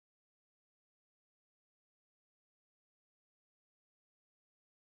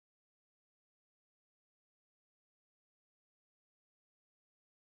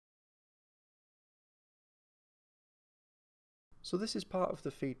So this is part of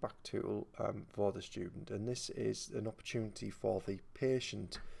the feedback tool for the student, and this is an opportunity for the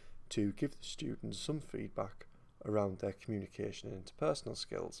patient to give the student some feedback around their communication and interpersonal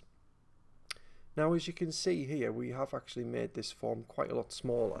skills. Now, as you can see here, we have actually made this form quite a lot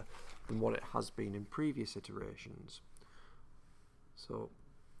smaller than what it has been in previous iterations. So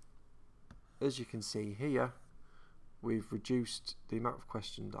as you can see here, we've reduced the amount of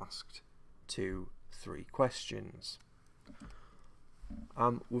questions asked to 3 questions.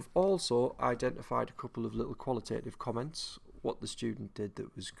 We've also identified a couple of little qualitative comments, what the student did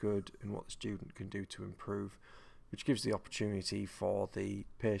that was good and what the student can do to improve, which gives the opportunity for the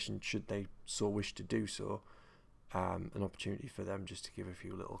patient, should they so wish to do so, an opportunity for them just to give a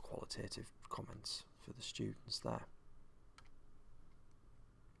few little qualitative comments for the students there.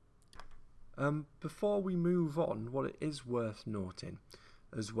 Before we move on, what it is worth noting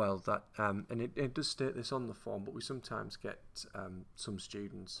as well that, and it does state this on the form, but we sometimes get some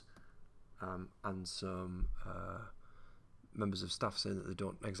students and some members of staff saying that they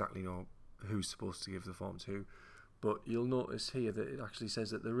don't exactly know who's supposed to give the form to, but you'll notice here that it actually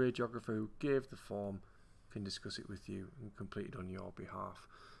says that the radiographer who gave the form can discuss it with you and complete it on your behalf.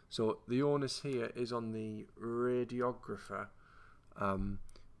 So the onus here is on the radiographer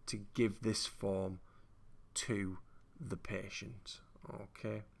to give this form to the patient.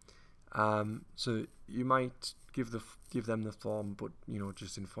 Okay, so you might give them the form, but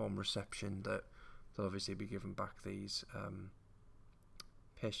just inform reception that they'll obviously be given back these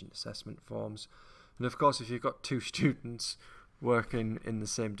patient assessment forms. And of course, if you've got 2 students working in the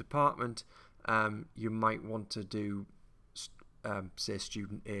same department, you might want to do say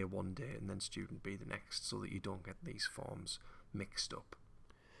student A one day and then student B the next, so that you don't get these forms mixed up.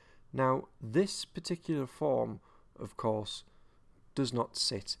 Now, this particular form, of course, does not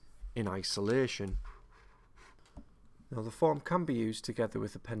sit in isolation. Now, the form can be used together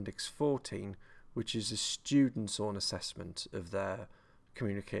with Appendix 14, which is a student's own assessment of their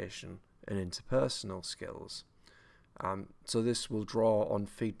communication and interpersonal skills. So this will draw on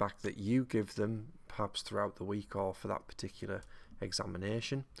feedback that you give them, perhaps throughout the week or for that particular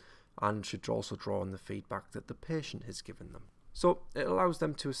examination, and should also draw on the feedback that the patient has given them. So it allows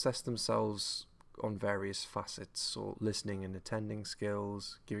them to assess themselves on various facets, so listening and attending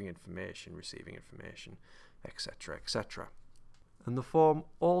skills, giving information, receiving information, etc., etc. And the form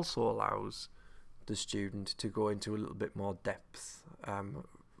also allows the student to go into a little bit more depth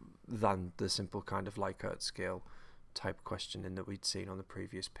than the simple kind of Likert scale type questioning that we'd seen on the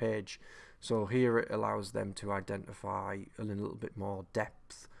previous page. So here it allows them to identify in a little bit more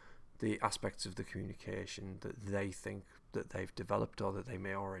depth the aspects of the communication that they think that they've developed or that they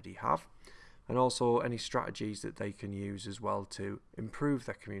may already have, and also any strategies that they can use as well to improve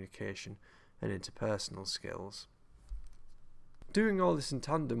their communication and interpersonal skills. Doing all this in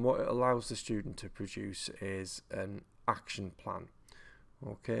tandem, what it allows the student to produce is an action plan.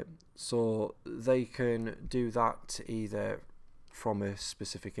 Okay, so they can do that either from a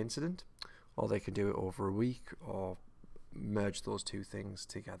specific incident, or they can do it over a week, or merge those 2 things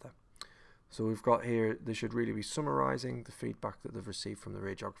together. So we've got here, they should really be summarising the feedback that they've received from the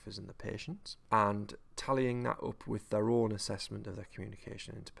radiographers and the patients, and tallying that up with their own assessment of their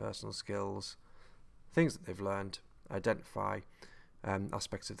communication and interpersonal skills, things that they've learned, identify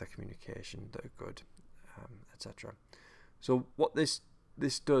aspects of their communication that are good, etc. So what this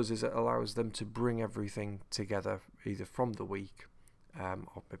does is it allows them to bring everything together, either from the week,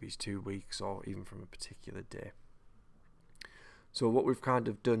 or maybe it's 2 weeks, or even from a particular day. So what we've kind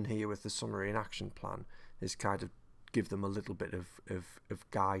of done here with the summary and action plan is kind of give them a little bit of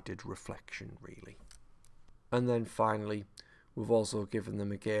guided reflection, really. And then finally, we've also given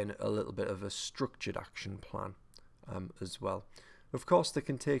them again a little bit of a structured action plan as well. Of course, they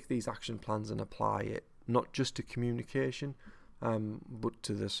can take these action plans and apply it not just to communication, but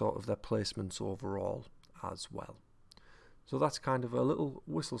to the sort of their placements overall as well. So that's kind of a little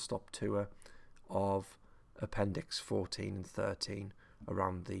whistle-stop tour of Appendix 14 and 13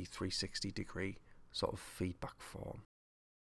 around the 360-degree sort of feedback form.